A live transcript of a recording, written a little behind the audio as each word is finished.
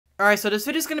Alright, so this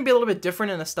video is going to be a little bit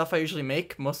different than the stuff I usually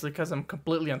make, mostly because I'm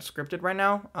completely unscripted right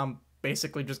now. I'm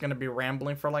basically just going to be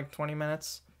rambling for like 20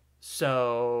 minutes.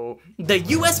 So, the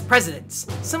US presidents,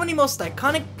 some of the most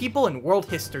iconic people in world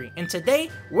history, and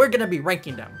today we're going to be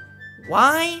ranking them.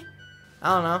 Why? I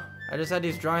don't know. I just had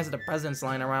these drawings of the presidents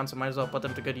lying around, so might as well put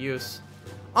them to good use.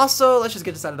 Also, let's just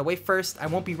get this out of the way first. I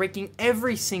won't be ranking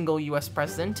every single US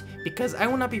president, because I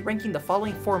will not be ranking the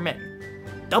following 4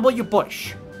 men. W.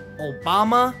 Bush,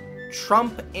 Obama,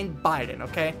 Trump, and Biden,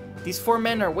 okay? These 4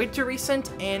 men are way too recent,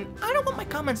 and I don't want my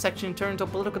comment section turned into a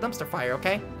political dumpster fire,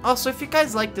 okay? Also, if you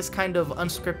guys like this kind of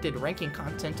unscripted ranking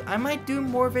content, I might do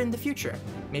more of it in the future.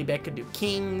 Maybe I could do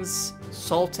kings,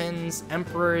 sultans,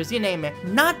 emperors, you name it.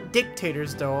 Not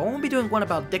dictators, though. I won't be doing one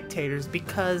about dictators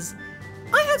because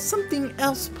I have something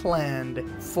else planned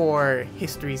for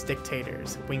history's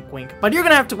dictators. Wink, wink. But you're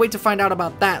gonna have to wait to find out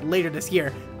about that later this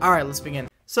year. Alright, let's begin.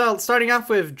 So, starting off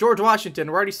with George Washington,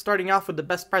 we're already starting off with the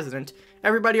best president.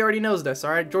 Everybody already knows this,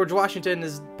 alright? George Washington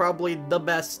is probably the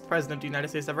best president the United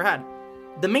States ever had.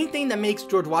 The main thing that makes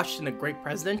George Washington a great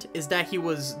president is that he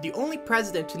was the only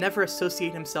president to never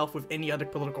associate himself with any other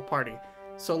political party.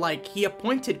 So, like, he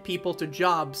appointed people to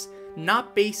jobs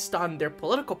not based on their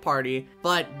political party,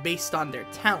 but based on their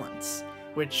talents,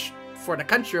 which, for the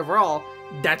country overall,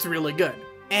 that's really good.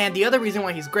 And the other reason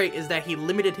why he's great is that he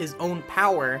limited his own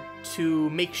power to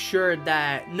make sure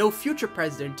that no future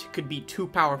president could be too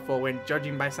powerful, and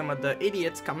judging by some of the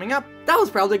idiots coming up, that was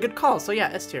probably a good call, so yeah,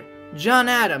 S tier. John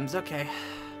Adams, okay.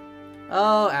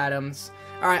 Oh, Adams.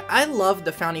 Alright, I love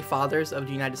the founding fathers of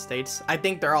the United States. I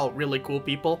think they're all really cool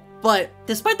people. But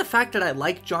despite the fact that I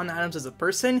like John Adams as a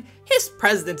person, his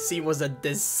presidency was a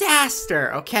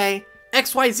disaster, okay?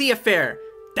 XYZ affair,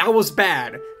 that was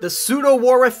bad. The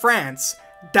pseudo-war with France,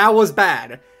 that was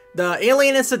bad. The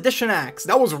Alien and Sedition Acts,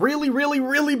 that was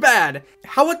really bad.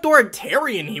 How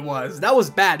authoritarian he was, that was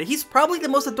bad. He's probably the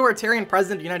most authoritarian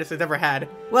president the United States ever had.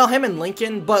 Well, him and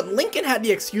Lincoln, but Lincoln had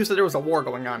the excuse that there was a war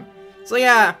going on. So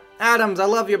yeah, Adams, I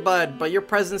love you, bud, but your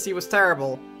presidency was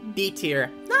terrible. D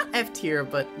tier. Not F tier,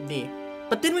 but D.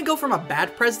 But then we go from a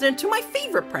bad president to my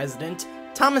favorite president,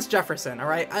 Thomas Jefferson,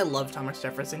 alright? I love Thomas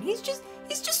Jefferson. He's just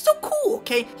so cool,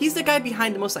 okay? He's the guy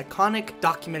behind the most iconic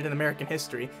document in American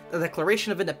history, the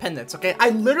Declaration of Independence, okay? I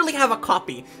literally have a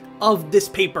copy of this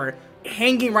paper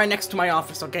hanging right next to my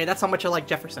office, okay? That's how much I like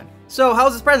Jefferson. So,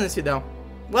 how's his presidency, though?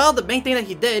 Well, the main thing that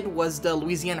he did was the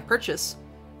Louisiana Purchase,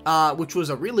 which was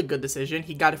a really good decision.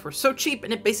 He got it for so cheap,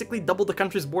 and it basically doubled the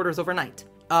country's borders overnight.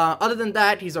 Other than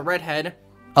that, he's a redhead.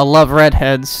 I love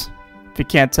redheads, if you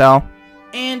can't tell.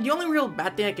 And the only real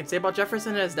bad thing I can say about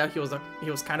Jefferson is that he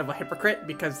was kind of a hypocrite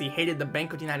because he hated the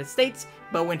Bank of the United States,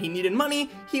 but when he needed money,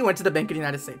 he went to the Bank of the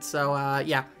United States. So,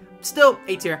 yeah. Still,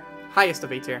 A tier. Highest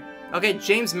of A tier. Okay,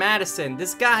 James Madison.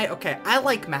 This guy, okay, I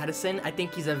like Madison. I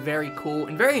think he's a very cool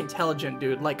and very intelligent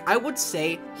dude. Like, I would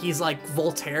say he's like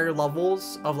Voltaire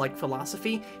levels of like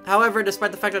philosophy. However,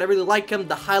 despite the fact that I really like him,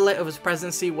 the highlight of his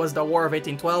presidency was the War of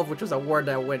 1812, which was a war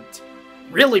that went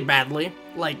really badly.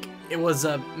 Like, it was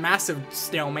a massive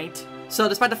stalemate. So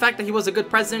despite the fact that he was a good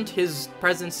president, his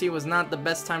presidency was not the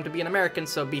best time to be an American,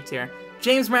 so B tier.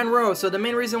 James Monroe. So the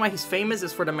main reason why he's famous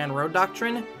is for the Monroe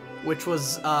Doctrine, which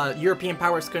was European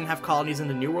powers couldn't have colonies in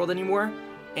the New World anymore.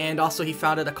 And also he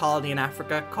founded a colony in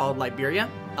Africa called Liberia,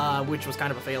 which was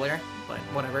kind of a failure, but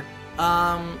whatever.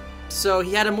 So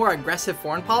he had a more aggressive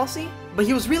foreign policy, but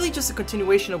he was really just a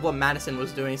continuation of what Madison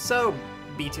was doing, so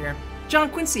B tier. John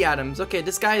Quincy Adams. Okay,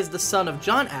 this guy is the son of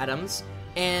John Adams,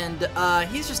 and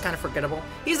he's just kind of forgettable.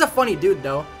 He's a funny dude,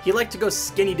 though. He liked to go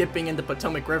skinny dipping in the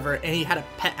Potomac River, and he had a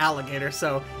pet alligator,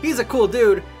 so he's a cool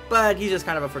dude, but he's just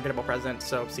kind of a forgettable president,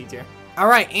 so C tier.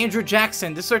 Alright, Andrew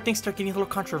Jackson. This is where things start getting a little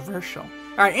controversial.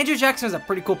 Alright, Andrew Jackson is a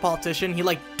pretty cool politician. He,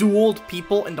 like, dueled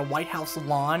people in the White House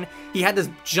lawn. He had this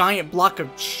giant block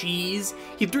of cheese.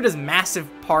 He threw this massive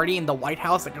party in the White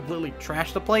House that completely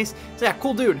trashed the place. So yeah,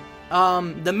 cool dude.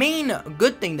 The main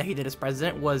good thing that he did as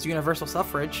president was universal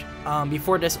suffrage.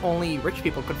 Before this, only rich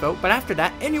people could vote, but after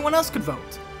that, anyone else could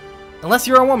vote. Unless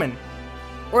you're a woman,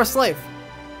 or a slave,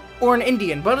 or an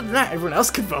Indian, but other than that, everyone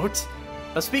else could vote.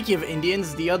 But speaking of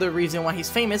Indians, the other reason why he's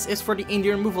famous is for the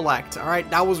Indian Removal Act, alright?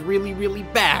 That was really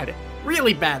bad.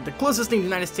 Really bad. The closest thing the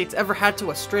United States ever had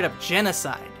to a straight-up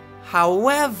genocide.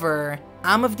 However,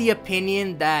 I'm of the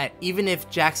opinion that even if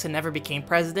Jackson never became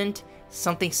president,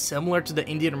 something similar to the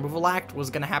Indian Removal Act was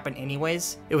gonna happen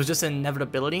anyways. It was just an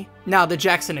inevitability. Now, did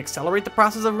Jackson accelerate the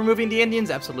process of removing the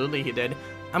Indians? Absolutely, he did.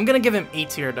 I'm gonna give him A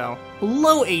tier, though.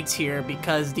 Low A tier,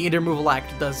 because the Indian Removal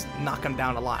Act does knock him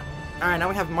down a lot. Alright, now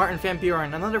we have Martin Van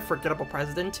Buren, another forgettable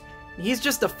president. He's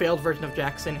just a failed version of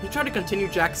Jackson. He tried to continue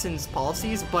Jackson's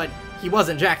policies, but he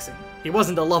wasn't Jackson. He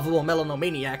wasn't a lovable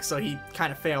melonomaniac, so he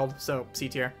kind of failed, so C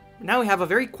tier. Now we have a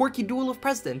very quirky duel of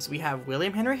presidents. We have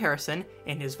William Henry Harrison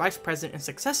and his vice president and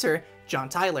successor, John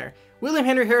Tyler. William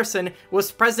Henry Harrison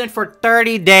was president for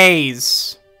 30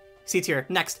 days. C tier.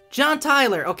 Next, John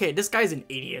Tyler. Okay, this guy's an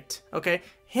idiot, okay?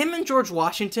 Him and George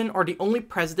Washington are the only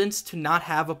presidents to not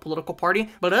have a political party,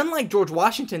 but unlike George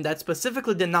Washington that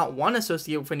specifically did not want to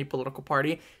associate with any political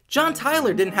party, John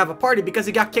Tyler didn't have a party because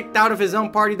he got kicked out of his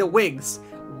own party, the Whigs.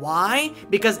 Why?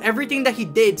 Because everything that he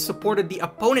did supported the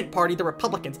opponent party, the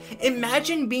Republicans.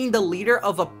 Imagine being the leader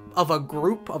of a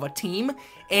group, of a team,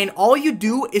 and all you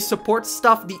do is support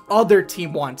stuff the other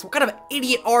team wants. What kind of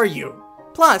idiot are you?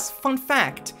 Plus, fun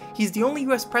fact, he's the only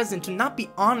US president to not be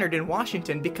honored in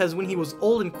Washington because when he was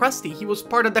old and crusty, he was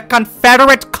part of the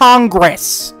Confederate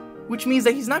Congress. Which means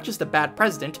that he's not just a bad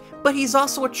president, but he's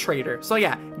also a traitor. So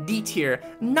yeah, D tier.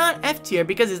 Not F tier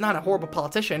because he's not a horrible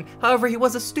politician. However, he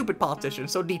was a stupid politician,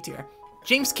 so D tier.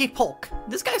 James K. Polk.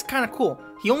 This guy's kind of cool.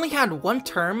 He only had one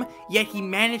term, yet he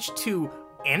managed to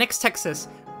annex Texas,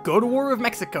 go to war with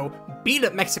Mexico, beat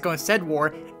up Mexico in said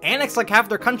war, annex like half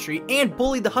their country, and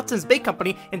bully the Hudson's Bay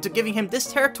Company into giving him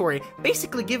this territory,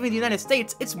 basically giving the United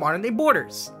States its modern-day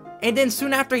borders. And then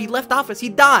soon after he left office, he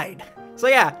died. So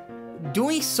yeah,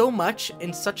 doing so much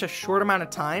in such a short amount of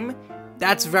time,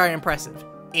 that's very impressive.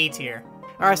 A tier.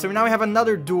 Alright, so now we have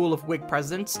another duel of Whig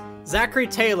presidents. Zachary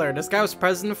Taylor. This guy was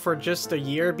president for just a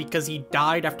year because he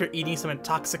died after eating some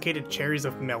intoxicated cherries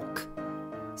of milk.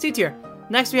 C tier.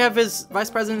 Next we have his vice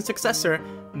president successor,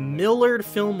 Millard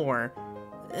Fillmore.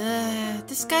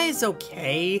 This guy is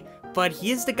okay, but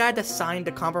he is the guy that signed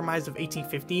the Compromise of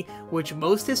 1850, which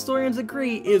most historians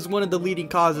agree is one of the leading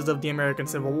causes of the American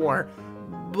Civil War.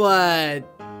 But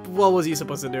what was he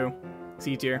supposed to do?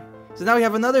 C tier. So now we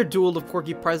have another duel of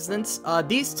quirky presidents.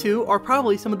 These two are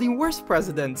probably some of the worst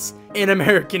presidents in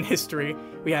American history.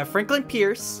 We have Franklin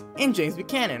Pierce and James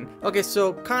Buchanan. Okay,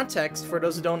 so context for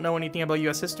those who don't know anything about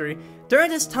US history.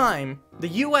 During this time, the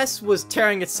US was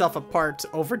tearing itself apart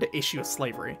over the issue of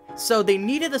slavery. So they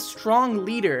needed a strong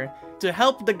leader to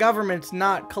help the government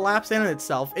not collapse in on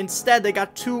itself. Instead,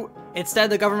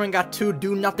 the government got two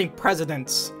do-nothing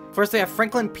presidents. First, they have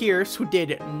Franklin Pierce, who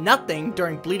did nothing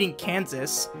during Bleeding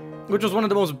Kansas, which was one of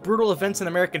the most brutal events in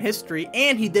American history,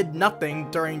 and he did nothing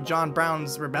during John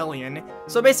Brown's rebellion.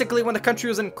 So basically, when the country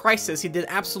was in crisis, he did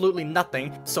absolutely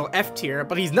nothing, so F tier,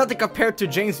 but he's nothing compared to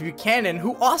James Buchanan,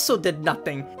 who also did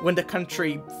nothing when the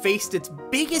country faced its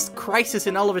biggest crisis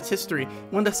in all of its history.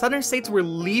 When the southern states were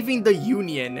leaving the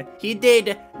Union, he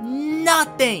did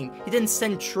nothing. He didn't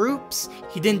send troops,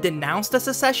 he didn't denounce the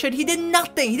secession, he did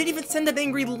nothing. He didn't even send an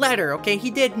angry letter, okay?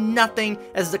 He did nothing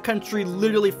as the country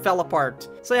literally fell apart.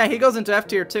 So yeah, he goes into F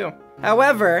tier too.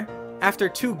 However, after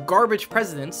two garbage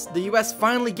presidents, the US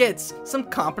finally gets some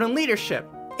competent leadership.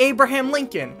 Abraham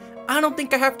Lincoln. I don't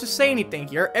think I have to say anything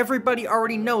here. Everybody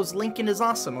already knows Lincoln is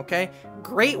awesome, okay?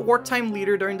 Great wartime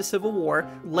leader during the Civil War,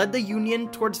 led the Union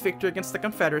towards victory against the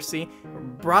Confederacy,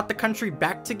 brought the country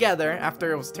back together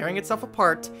after it was tearing itself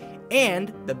apart,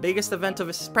 and the biggest event of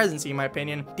his presidency, in my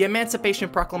opinion, the Emancipation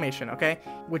Proclamation, okay?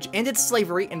 Which ended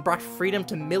slavery and brought freedom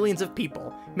to millions of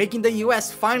people, making the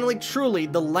US finally truly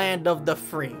the land of the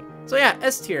free. So yeah,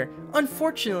 S tier.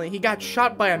 Unfortunately, he got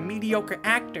shot by a mediocre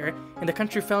actor, and the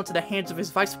country fell into the hands of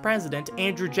his vice president,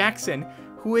 Andrew Jackson,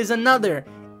 who is another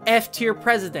F tier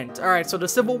president. Alright, so the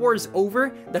Civil War is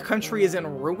over, the country is in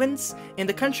ruins, and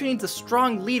the country needs a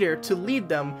strong leader to lead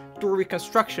them through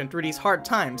Reconstruction, through these hard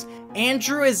times.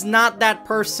 Andrew is not that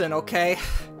person, okay?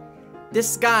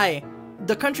 This guy,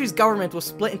 the country's government was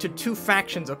split into two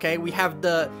factions, okay? We have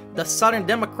the Southern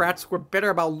Democrats who were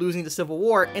bitter about losing the Civil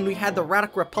War, and we had the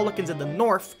Radical Republicans in the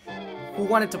North who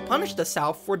wanted to punish the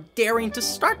South for daring to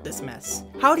start this mess.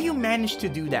 How do you manage to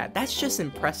do that? That's just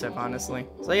impressive, honestly.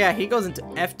 So yeah, he goes into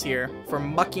F tier for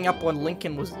mucking up what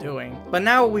Lincoln was doing. But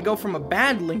now we go from a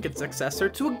bad Lincoln successor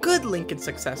to a good Lincoln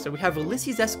successor. We have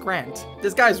Ulysses S. Grant.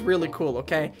 This guy's really cool,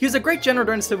 okay? He was a great general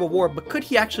during the Civil War, but could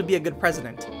he actually be a good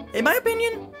president? In my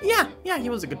opinion, yeah, he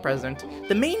was a good president.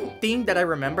 The main thing that I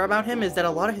remember about him is that a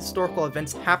lot of historical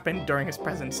events happened during his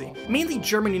presidency, mainly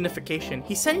German unification.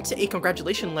 He sent a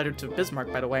congratulation letter to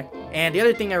Bismarck, by the way. And the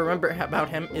other thing I remember about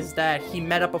him is that he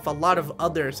met up with a lot of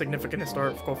other significant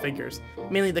historical figures,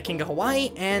 mainly the King of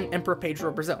Hawaii and Emperor Pedro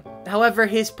of Brazil. However,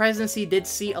 his presidency did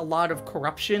see a lot of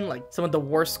corruption, like some of the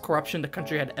worst corruption the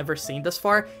country had ever seen thus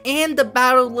far, and the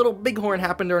Battle of Little Bighorn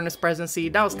happened during his presidency.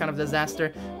 That was kind of a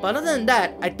disaster. But other than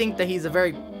that, I think that he's a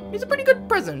pretty good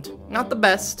president. Not the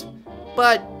best,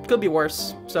 but Could be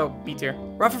worse, so B tier.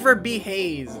 Rutherford B.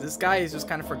 Hayes. This guy is just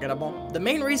kind of forgettable. The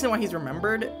main reason why he's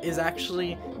remembered is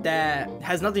actually that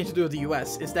has nothing to do with the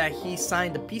US, is that he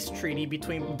signed the peace treaty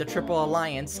between the Triple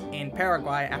Alliance and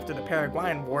Paraguay after the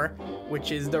Paraguayan War,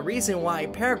 which is the reason why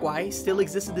Paraguay still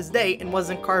exists to this day and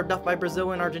wasn't carved up by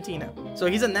Brazil and Argentina. So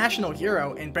he's a national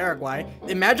hero in Paraguay.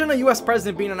 Imagine a US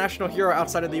president being a national hero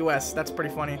outside of the US. That's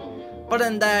pretty funny. But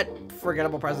then that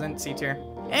forgettable president, C tier.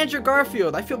 Andrew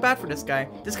Garfield, I feel bad for this guy.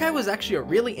 This guy was actually a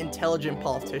really intelligent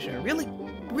politician,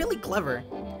 really clever,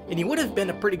 and he would have been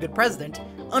a pretty good president.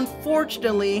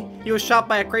 Unfortunately, he was shot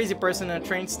by a crazy person in a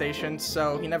train station,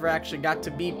 so he never actually got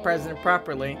to be president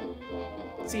properly.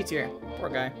 C tier, poor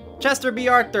guy. Chester B.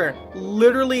 Arthur,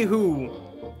 literally who?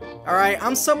 Alright,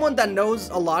 I'm someone that knows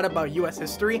a lot about US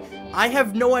history. I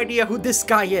have no idea who this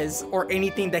guy is or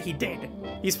anything that he did.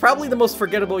 He's probably the most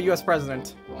forgettable US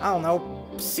president. I don't know.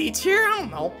 C tier? I don't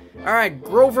know. Alright,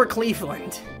 Grover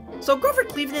Cleveland. So Grover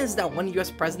Cleveland is that one US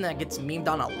president that gets memed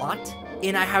on a lot,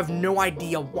 and I have no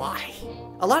idea why.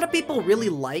 A lot of people really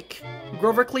like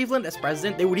Grover Cleveland as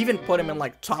president. They would even put him in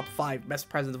like top 5 best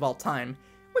presidents of all time.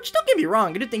 Which, don't get me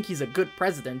wrong, I do think he's a good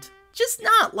president. Just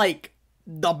not like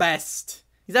the best.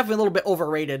 He's definitely a little bit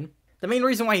overrated. The main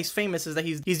reason why he's famous is that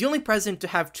he's the only president to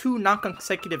have 2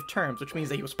 non-consecutive terms, which means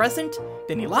that he was president,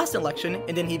 then he lost an election,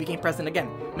 and then he became president again,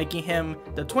 making him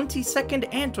the 22nd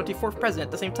and 24th president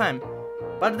at the same time.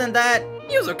 But other than that,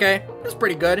 he was okay. He was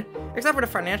pretty good, except for the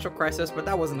financial crisis, but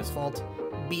that wasn't his fault.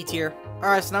 B tier.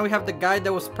 Alright, so now we have the guy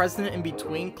that was president in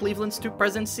between Cleveland's 2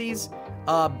 presidencies,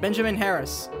 Benjamin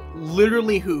Harris.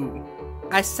 Literally who?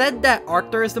 I said that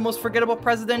Arthur is the most forgettable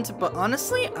president, but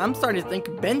honestly, I'm starting to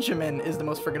think Benjamin is the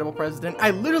most forgettable president.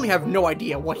 I literally have no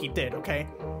idea what he did, okay?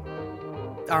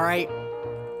 Alright.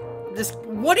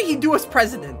 What did he do as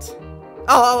president?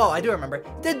 Oh, I do remember.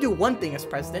 He did do one thing as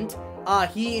president.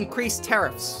 He increased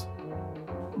tariffs.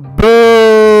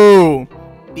 Boo!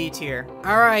 B tier.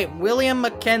 Alright, William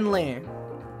McKinley.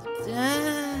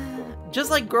 Just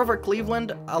like Grover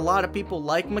Cleveland, a lot of people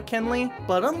like McKinley,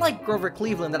 but unlike Grover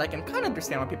Cleveland, that I can kind of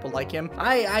understand why people like him,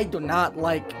 I do not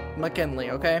like McKinley,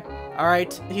 okay?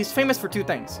 Alright, he's famous for 2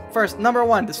 things. First, number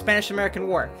 1, the Spanish-American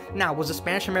War. Now, was the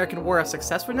Spanish-American War a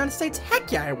success for the United States?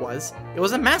 Heck yeah, it was. It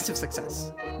was a massive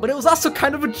success. But it was also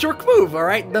kind of a jerk move,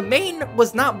 alright? The Maine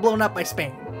was not blown up by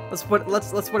Spain. Let's put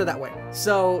it that way.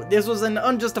 So, this was an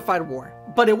unjustified war.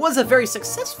 But it was a very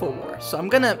successful war,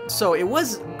 so it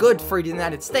was good for the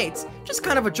United States, just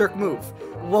kind of a jerk move.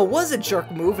 What was a jerk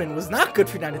move and was not good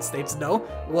for the United States, though,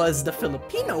 was the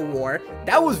Filipino War.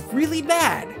 That was really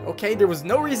bad, okay? There was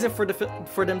no reason for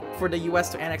the US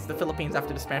to annex the Philippines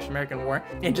after the Spanish-American War,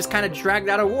 and just kind of dragged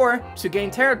out a war to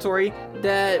gain territory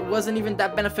that wasn't even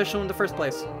that beneficial in the first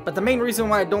place. But the main reason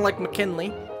why I don't like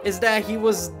McKinley is that he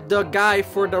was the guy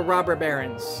for the robber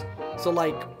barons. So,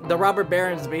 like, the robber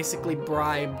barons basically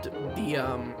bribed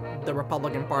the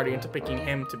Republican Party into picking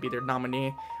him to be their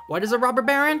nominee. What is a robber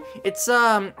baron? It's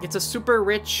a super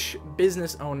rich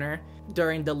business owner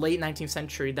during the late 19th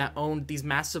century that owned these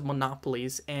massive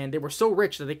monopolies, and they were so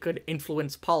rich that they could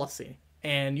influence policy.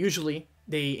 And usually,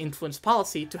 they influence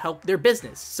policy to help their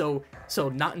business. So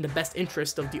not in the best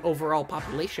interest of the overall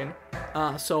population.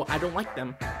 So I don't like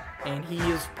them. And he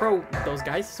is pro those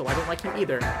guys, so I don't like him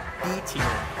either. B tier.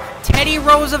 Teddy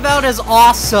Roosevelt is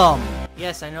awesome!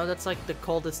 Yes, I know that's like the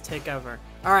coldest take ever.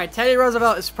 Alright, Teddy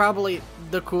Roosevelt is probably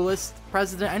the coolest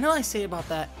president. I know I say about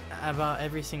that about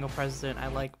every single president I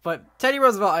like, but Teddy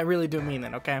Roosevelt, I really do mean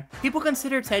it, okay? People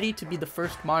consider Teddy to be the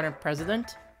first modern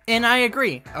president, and I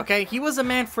agree, okay? He was a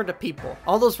man for the people.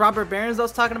 All those robber barons I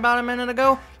was talking about a minute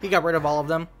ago, he got rid of all of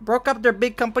them, broke up their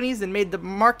big companies, and made the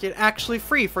market actually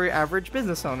free for your average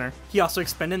business owner. He also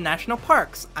expanded national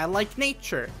parks. I like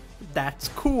nature. That's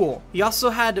cool. He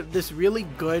also had this really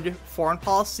good foreign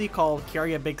policy called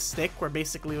carry a big stick, where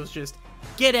basically it was just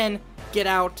get in, get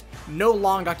out, no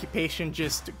long occupation,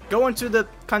 just go into the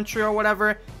country or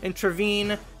whatever,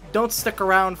 intervene, don't stick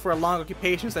around for long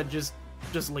occupations that just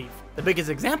leave. The biggest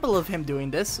example of him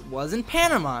doing this was in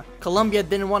Panama. Colombia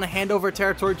didn't want to hand over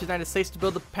territory to the United States to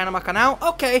build the Panama Canal.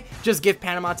 Okay, just give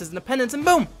Panama its independence and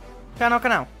boom! Panama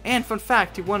Canal. And fun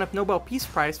fact, he won a Nobel Peace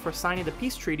Prize for signing the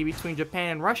peace treaty between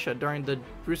Japan and Russia during the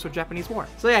Russo-Japanese War.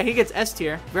 So yeah, he gets S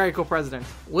tier. Very cool president.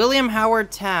 William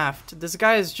Howard Taft. This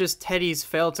guy is just Teddy's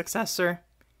failed successor.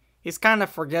 He's kind of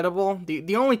forgettable.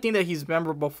 The only thing that he's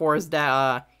memorable for is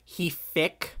that he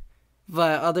thick.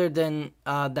 But other than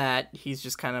that, he's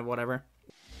just kind of whatever.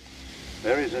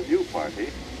 There is a new party,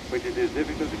 which it is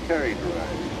difficult to carry to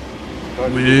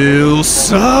rise.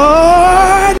 Wilson!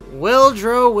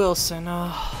 Woodrow Wilson.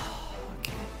 Oh,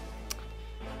 okay.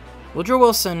 Woodrow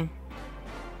Wilson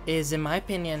is, in my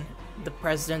opinion, the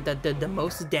president that did the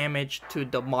most damage to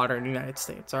the modern United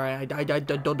States. All right, I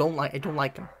don't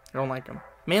like him. I don't like him.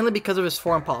 Mainly because of his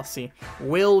foreign policy.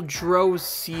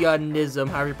 Wildrosianism,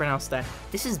 however you pronounce that.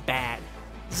 This is bad.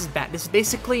 This is bad. This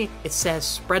basically, it says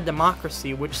spread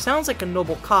democracy, which sounds like a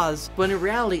noble cause, but in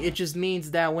reality, it just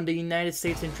means that when the United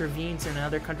States intervenes in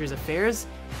another country's affairs,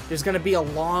 there's going to be a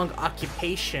long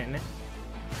occupation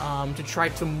to try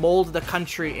to mold the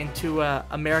country into a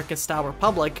American-style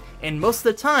republic, and most of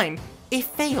the time, it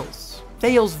fails.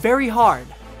 Fails very hard.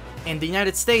 And the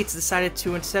United States decided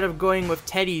to, instead of going with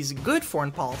Teddy's good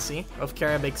foreign policy of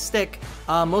carry a big stick,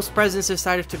 most presidents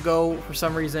decided to go, for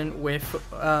some reason, with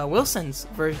Wilson's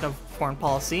version of foreign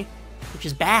policy, which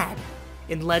is bad.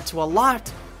 It led to a lot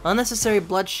of unnecessary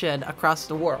bloodshed across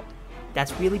the world.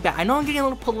 That's really bad. I know I'm getting a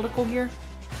little political here.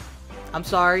 I'm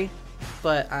sorry,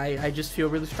 but I just feel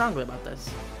really strongly about this.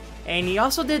 And he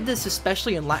also did this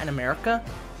especially in Latin America,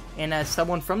 and as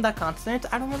someone from that continent,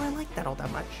 I don't really like that all that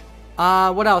much.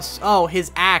 What else? Oh,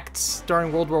 his acts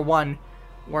during World War I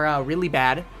were really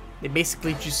bad. They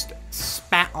basically just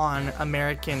spat on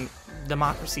American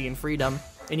democracy and freedom.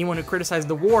 Anyone who criticized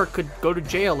the war could go to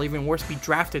jail, even worse, be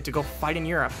drafted to go fight in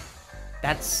Europe.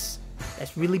 That's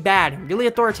really bad, really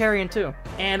authoritarian too.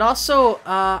 And also,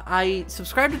 I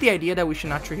subscribe to the idea that we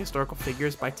should not treat historical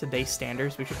figures by today's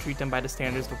standards. We should treat them by the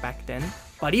standards of back then.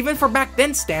 But even for back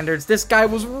then standards, this guy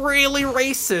was really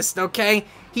racist, okay?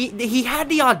 He had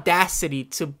the audacity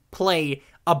to play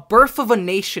A Birth of a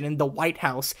Nation in the White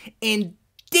House and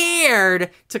dared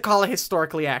to call it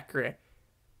historically accurate.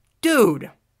 Dude.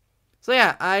 So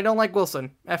yeah, I don't like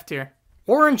Wilson. F tier.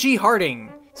 Warren G.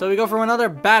 Harding. So we go from another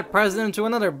bad president to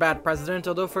another bad president,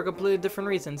 although for completely different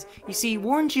reasons. You see,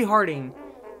 Warren G. Harding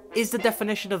is the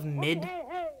definition of mid,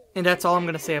 and that's all I'm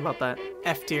gonna say about that.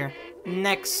 F tier.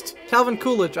 Next, Calvin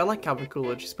Coolidge. I like Calvin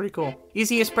Coolidge. He's pretty cool. You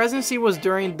see, his presidency was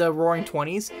during the Roaring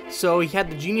 20s, so he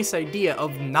had the genius idea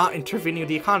of not intervening in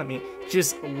the economy.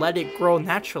 Just let it grow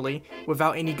naturally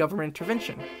without any government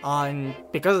intervention. And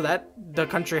because of that, the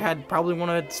country had probably one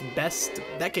of its best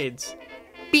decades.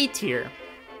 B tier.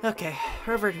 Okay,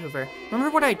 Herbert Hoover.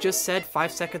 Remember what I just said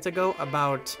 5 seconds ago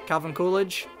about Calvin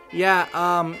Coolidge?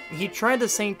 Yeah, he tried the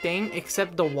same thing,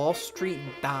 except the Wall Street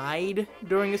died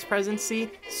during his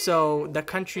presidency, so the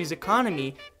country's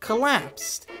economy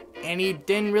collapsed, and he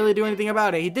didn't really do anything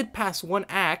about it. He did pass one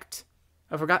act,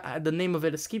 I forgot, the name of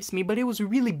it escapes me, but it was a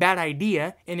really bad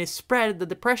idea, and it spread the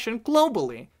depression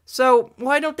globally. So,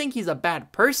 well, I don't think he's a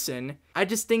bad person, I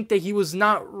just think that he was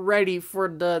not ready for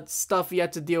the stuff he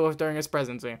had to deal with during his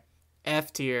presidency.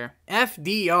 F tier.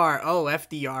 FDR. Oh,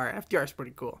 FDR. FDR is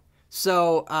pretty cool.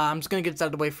 So, I'm just gonna get this out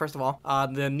of the way first of all.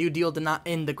 The New Deal did not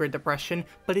end the Great Depression,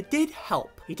 but it did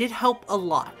help. It did help a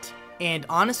lot. And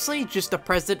honestly, just the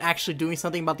president actually doing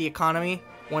something about the economy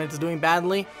when it's doing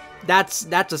badly, that's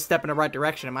a step in the right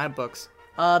direction in my books.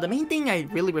 The main thing I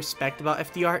really respect about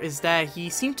FDR is that he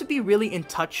seemed to be really in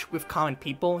touch with common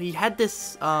people. He had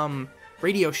this,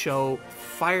 radio show,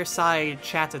 Fireside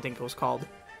Chats I think it was called,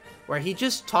 where he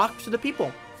just talked to the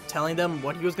people, telling them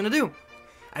what he was gonna do.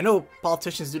 I know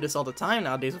politicians do this all the time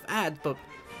nowadays with ads, but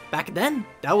back then,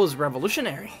 that was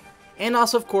revolutionary. And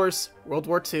also, of course, World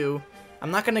War II.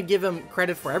 I'm not going to give him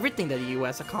credit for everything that the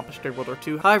U.S. accomplished during World War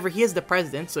II. However, he is the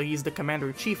president, so he's the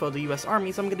commander-in-chief of the U.S.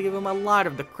 Army, so I'm going to give him a lot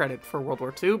of the credit for World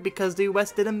War II, because the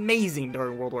U.S. did amazing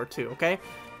during World War II, okay?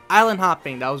 Island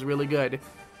hopping, that was really good.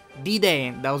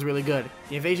 D-Day, that was really good.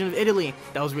 The invasion of Italy,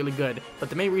 that was really good. But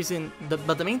the main reason,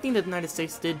 the main thing that the United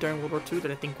States did during World War II that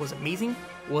I think was amazing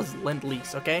was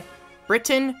Lend-Lease, okay?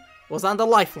 Britain was on the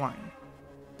lifeline.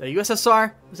 The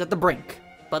USSR was at the brink.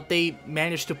 But they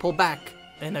managed to pull back,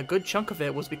 and a good chunk of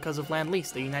it was because of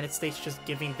Lend-Lease, the United States just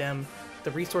giving them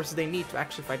the resources they need to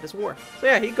actually fight this war. So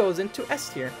yeah, he goes into S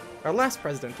tier. Our last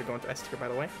president to go into S tier, by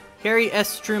the way. Harry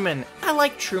S. Truman. I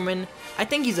like Truman. I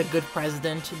think he's a good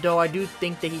president, though I do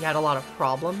think that he had a lot of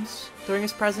problems during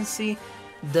his presidency.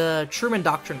 The Truman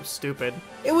Doctrine was stupid.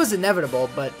 It was inevitable,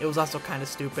 but it was also kind of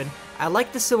stupid. I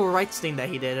like the civil rights thing that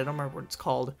he did. I don't remember what it's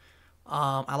called.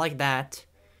 I like that.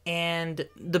 And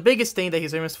the biggest thing that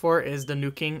he's famous for is the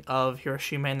nuking of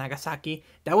Hiroshima and Nagasaki.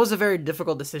 That was a very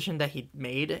difficult decision that he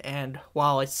made, and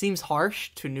while it seems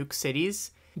harsh to nuke cities,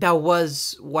 that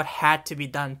was what had to be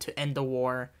done to end the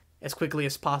war as quickly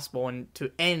as possible and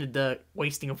to end the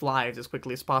wasting of lives as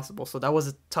quickly as possible. So that was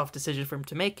a tough decision for him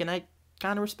to make, and I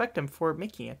kind of respect him for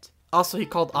making it. Also, he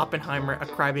called Oppenheimer a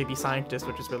crybaby scientist,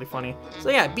 which is really funny.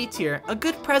 So yeah, B tier, a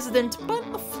good president, but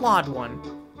a flawed one.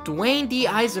 Dwayne D.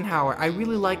 Eisenhower. I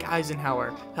really like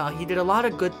Eisenhower. He did a lot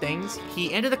of good things.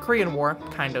 He ended the Korean War,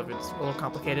 kind of. It's a little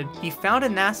complicated. He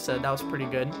founded NASA. That was pretty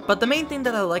good. But the main thing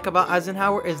that I like about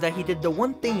Eisenhower is that he did the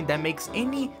one thing that makes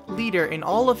any leader in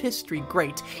all of history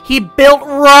great. He built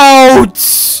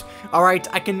roads!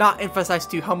 Alright, I cannot emphasize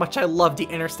to you how much I love the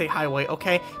interstate highway,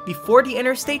 okay? Before the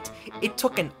interstate, it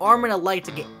took an arm and a leg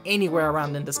to get anywhere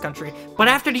around in this country. But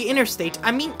after the interstate,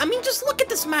 I mean, just look at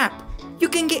this map. You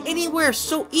can get anywhere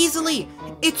so easily.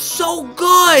 It's so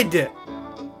good!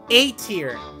 A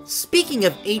tier. Speaking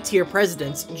of A-tier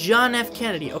presidents, John F.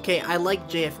 Kennedy. Okay, I like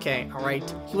JFK,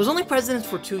 alright? He was only president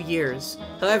for 2 years.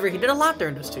 However, he did a lot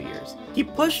during those 2 years. He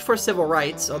pushed for civil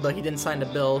rights, although he didn't sign the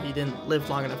bill. He didn't live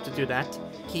long enough to do that.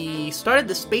 He started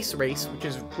the space race,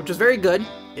 which was very good.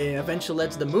 It eventually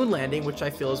led to the moon landing, which I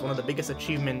feel is one of the biggest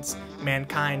achievements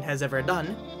mankind has ever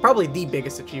done. Probably the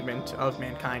biggest achievement of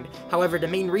mankind. However, the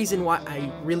main reason why I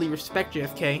really respect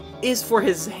JFK is for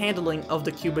his handling of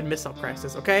the Cuban Missile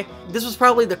Crisis, okay? This was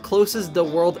probably the closest the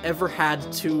world ever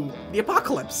had to the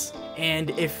apocalypse. And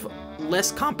if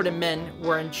less competent men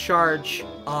were in charge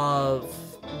of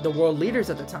the world leaders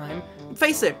at the time,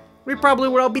 face it, we probably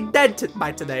would all be dead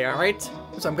by today, alright?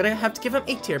 So I'm gonna have to give him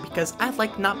A tier because I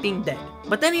like not being dead.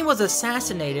 But then he was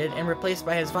assassinated and replaced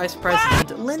by his vice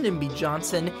president, Lyndon B.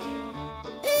 Johnson.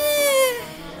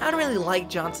 I don't really like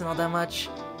Johnson all that much.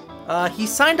 He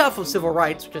signed off of civil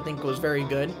rights, which I think was very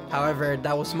good. However,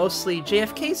 that was mostly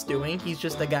JFK's doing. He's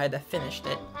just the guy that finished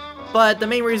it. But the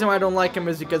main reason why I don't like him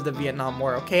is because of the Vietnam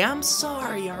War, okay? I'm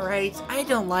sorry, alright? I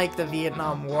don't like the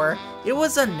Vietnam War. It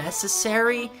was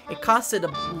unnecessary. It costed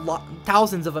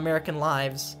thousands of American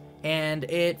lives. And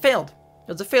it failed.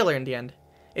 It was a failure in the end.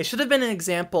 It should have been an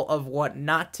example of what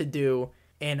not to do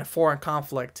in a foreign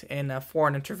conflict, in a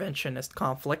foreign interventionist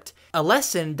conflict. A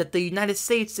lesson that the United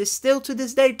States is still to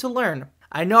this day to learn.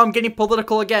 I know I'm getting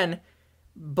political again,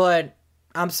 but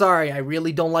I'm sorry, I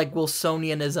really don't like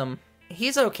Wilsonianism.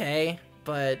 He's okay,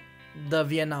 but the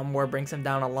Vietnam War brings him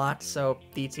down a lot, so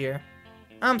D tier.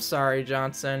 I'm sorry,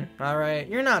 Johnson, alright?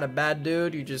 You're not a bad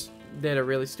dude, you just did a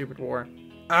really stupid war.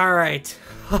 Alright.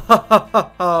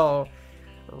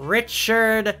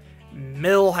 Richard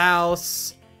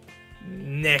Milhouse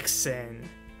Nixon.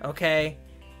 Okay?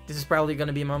 This is probably going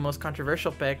to be my most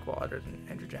controversial pick, well, other than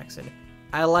Andrew Jackson.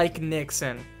 I like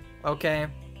Nixon, okay?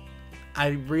 I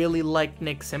really like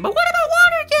Nixon, but what about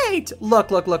Watergate?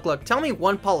 Look. Tell me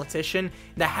one politician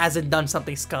that hasn't done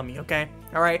something scummy, okay?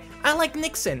 Alright? I like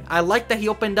Nixon. I like that he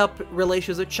opened up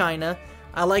relations with China.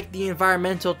 I like the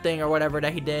environmental thing or whatever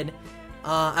that he did.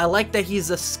 I like that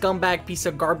he's a scumbag piece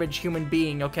of garbage human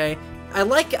being, okay? I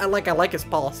like his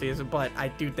policies, but I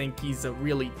do think he's a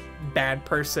really bad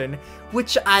person,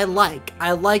 which I like.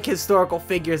 I like historical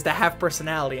figures that have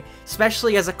personality,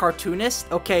 especially as a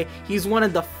cartoonist, okay? He's one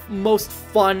of the most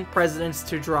fun presidents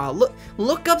to draw.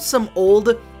 Look up some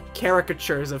old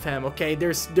caricatures of him, okay?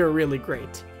 They're really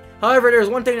great. However, there's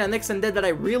one thing that Nixon did that I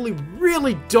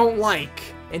really don't like,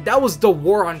 and that was the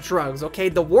war on drugs, okay?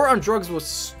 The war on drugs was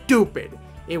stupid.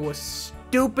 It was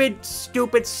stupid.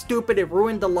 It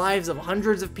ruined the lives of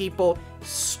hundreds of people.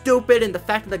 Stupid, and the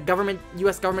fact that the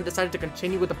U.S. government decided to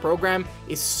continue with the program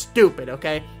is stupid,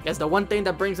 okay? That's the one thing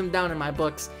that brings him down in my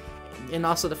books. And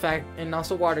also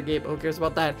Watergate, who cares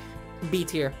about that? B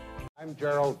tier. I'm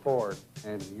Gerald Ford,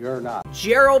 and you're not.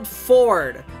 Gerald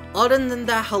Ford. Other than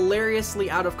that hilariously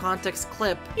out of context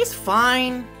clip, he's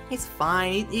fine. He's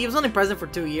fine. He was only president for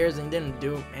 2 years and didn't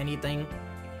do anything.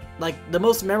 Like, the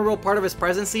most memorable part of his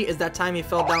presidency is that time he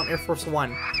fell down Air Force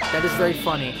One. That is very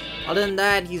funny. Other than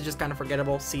that, he's just kind of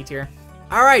forgettable. C tier.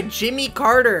 Alright, Jimmy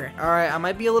Carter. Alright, I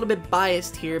might be a little bit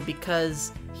biased here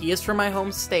because he is from my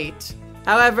home state.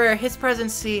 However, his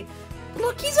presidency,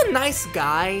 look, he's a nice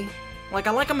guy. Like,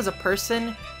 I like him as a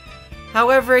person.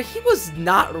 However, he was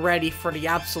not ready for the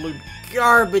absolute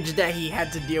garbage that he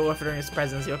had to deal with during his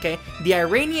presidency, okay? The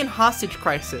Iranian hostage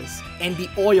crisis and the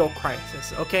oil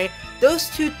crisis, okay? Those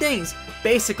two things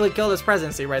basically killed his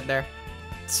presidency right there.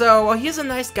 So, while he's a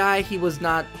nice guy, he was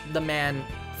not the man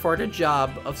for the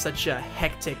job of such a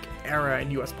hectic era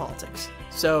in US politics.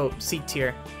 So, C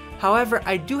tier. However,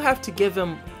 I do have to give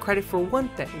him credit for one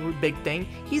big thing.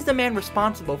 He's the man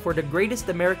responsible for the greatest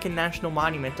American national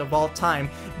monument of all time,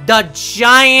 the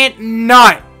Giant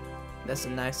Nut. That's a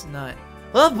nice nut.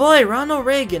 Oh boy, Ronald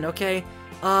Reagan, okay.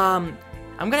 I'm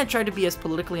gonna try to be as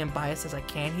politically unbiased as I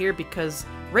can here because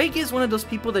Reagan is one of those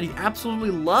people that you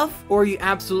absolutely love or you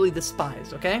absolutely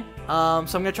despise, okay? So I'm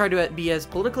gonna try to be as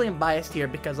politically unbiased here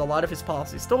because a lot of his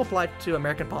policies still apply to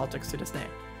American politics to this day.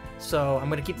 So I'm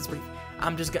gonna keep this brief.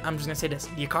 I'm just gonna say this.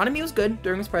 The economy was good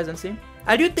during his presidency.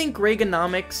 I do think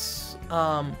Reaganomics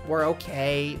were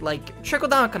okay. Like,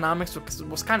 trickle-down economics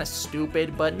was kind of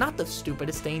stupid, but not the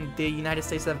stupidest thing the United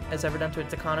States has ever done to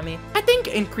its economy. I think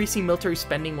increasing military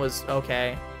spending was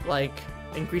okay. Like,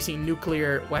 increasing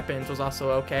nuclear weapons was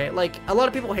also okay. Like, a lot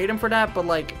of people hate him for that, but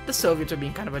like, the Soviets were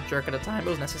being kind of a jerk at the time. It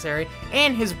was necessary.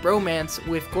 And his bromance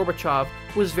with Gorbachev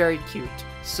was very cute.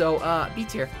 So, B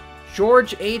tier.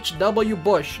 George H.W.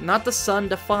 Bush, not the son,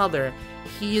 the father.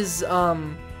 He is,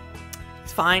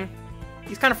 he's fine.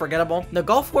 He's kind of forgettable. The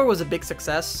Gulf War was a big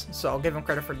success, so I'll give him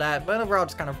credit for that, but overall,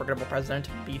 just kind of forgettable president,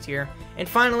 B tier. And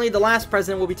finally, the last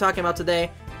president we'll be talking about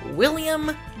today,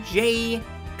 William J.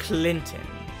 Clinton.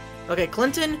 Okay,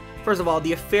 Clinton, first of all,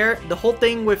 the affair, the whole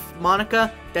thing with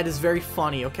Monica, that is very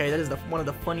funny, okay? That is one of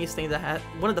the funniest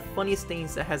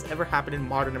things that has ever happened in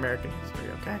modern American history,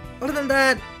 okay? Other than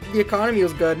that, the economy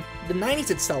was good. The 90s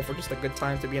itself were just a good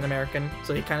time to be an American,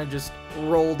 so he kind of just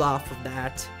rolled off of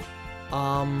that.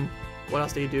 What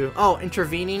else did he do? Oh,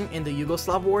 intervening in the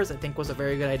Yugoslav wars, I think was a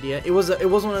very good idea. It was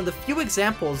one of the few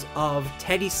examples of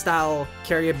Teddy-style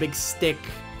carry a big stick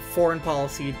foreign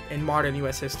policy in modern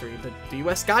U.S. history. The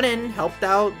U.S. got in, helped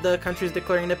out the countries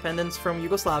declaring independence from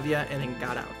Yugoslavia, and then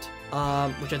got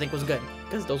out, which I think was good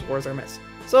because those wars are a mess.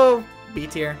 So B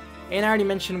tier. And I already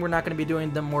mentioned we're not going to be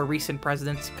doing the more recent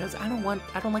presidents because I don't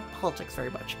like politics very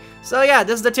much. So yeah,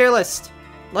 this is the tier list.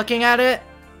 Looking at it,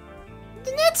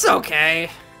 it's okay.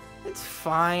 It's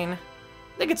fine.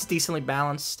 I think it's decently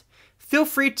balanced. Feel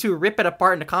free to rip it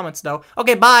apart in the comments though.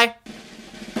 Okay, bye!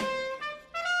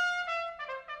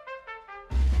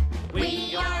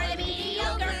 We are